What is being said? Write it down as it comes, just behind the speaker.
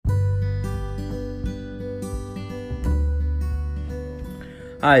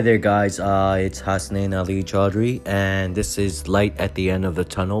Hi there, guys. It's Hasnain Ali Chaudhry, and this is Light at the End of the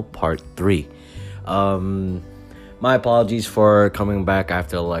Tunnel, Part 3. Um, my apologies for coming back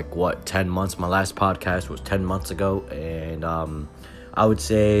after 10 months. My last podcast was 10 months ago, and I would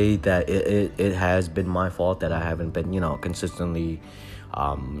say that it has been my fault that I haven't been, consistently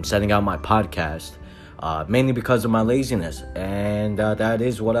sending out my podcast. Mainly because of my laziness, and that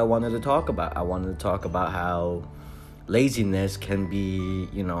is what I wanted to talk about. I wanted to talk about how laziness can be,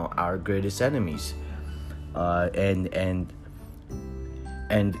 our greatest enemies, and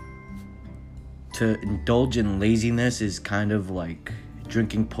to indulge in laziness is kind of like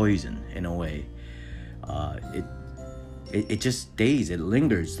drinking poison in a way. It just stays, it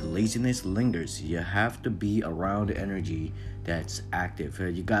lingers. The laziness lingers. You have to be around energy that's active.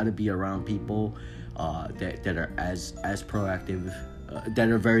 You got to be around people that are as proactive, that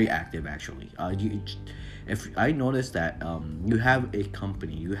are very active actually. If I notice that you have a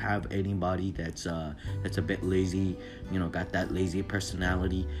company, you have anybody that's a bit lazy, got that lazy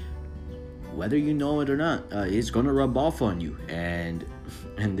personality, whether you know it or not, it's gonna rub off on you, and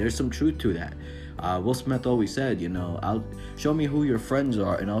there's some truth to that. Will Smith always said, I'll show me who your friends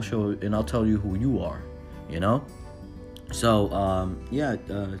are, and I'll tell you who you are, So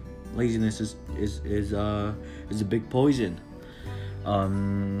laziness is a big poison.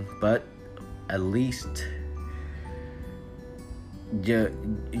 But at least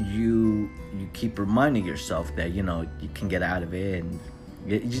you keep reminding yourself that you can get out of it, and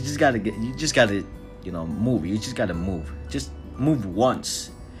you just gotta move. You just gotta move. Just move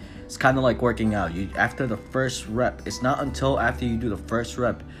once. It's kind of like working out. After the first rep, it's not until after you do the first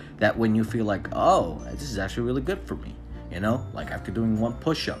rep that when you feel like, oh, this is actually really good for me. Like after doing one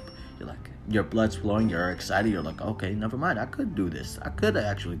push-up, you're like, your blood's flowing, you're excited, you're like, okay, never mind, I could do this. I could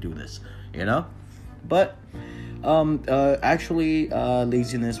actually do this, But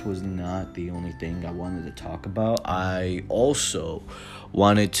laziness was not the only thing I wanted to talk about. I also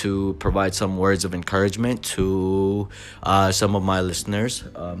wanted to provide some words of encouragement to some of my listeners.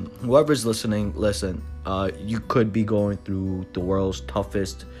 Whoever's listening, listen, you could be going through the world's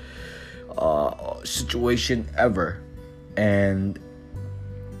toughest situation ever. And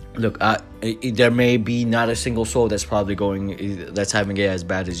look, there may be not a single soul that's having it as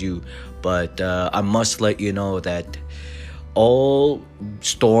bad as you, but I must let you know that all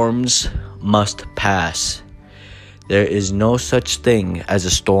storms must pass. There is no such thing as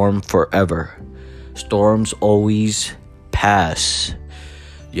a storm forever. Storms always pass.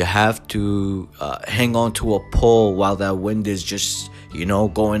 You have to hang on to a pole while that wind is just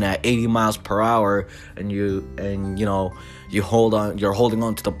going at 80 miles per hour, and you're holding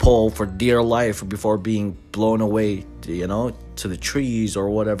on to the pole for dear life before being blown away to the trees or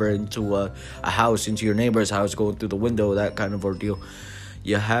whatever, into a house, into your neighbor's house, going through the window, that kind of ordeal.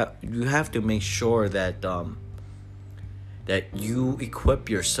 You have to make sure that you equip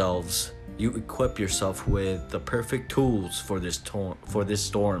yourself with the perfect tools for this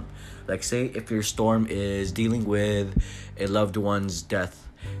storm. Like, say if your storm is dealing with a loved one's death,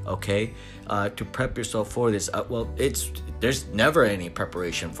 okay, to prep yourself for this. There's never any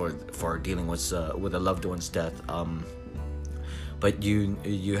preparation for dealing with a loved one's death. But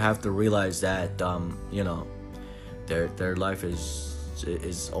you have to realize that their life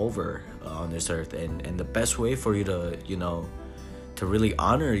is over on this earth, and the best way for you to really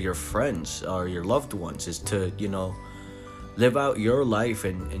honor your friends or your loved ones is to live out your life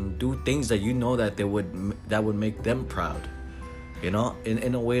and do things that that would make them proud,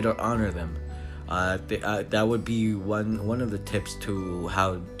 in a way to honor them. That would be one of the tips to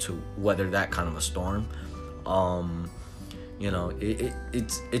how to weather that kind of a storm.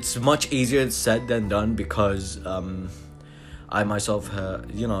 It's much easier said than done, because I myself,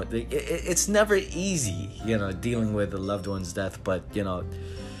 it's never easy, dealing with a loved one's death, but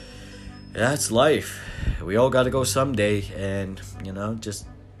that's life. We all got to go someday, and just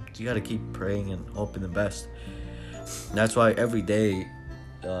you got to keep praying and hoping the best. That's why every day,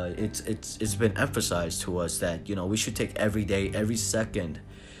 it's been emphasized to us that we should take every day, every second,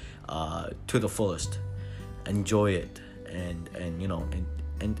 to the fullest, enjoy it, and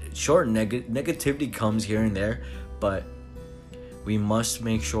sure, negativity comes here and there, but we must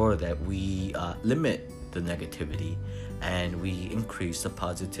make sure that we limit the negativity and we increase the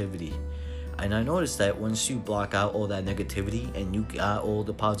positivity. And I noticed that once you block out all that negativity and you got all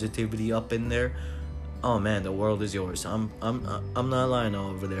the positivity up in there, oh man, the world is yours. I'm not lying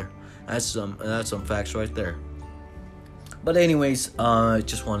over there. That's some facts right there. But anyways, I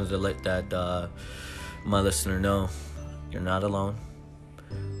just wanted to let that my listener know, you're not alone.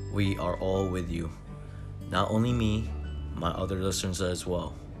 We are all with you. Not only me, my other listeners as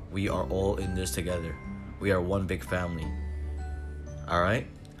well. We are all in this together. We are one big family. All right?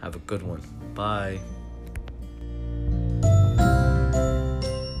 Have a good one. Bye.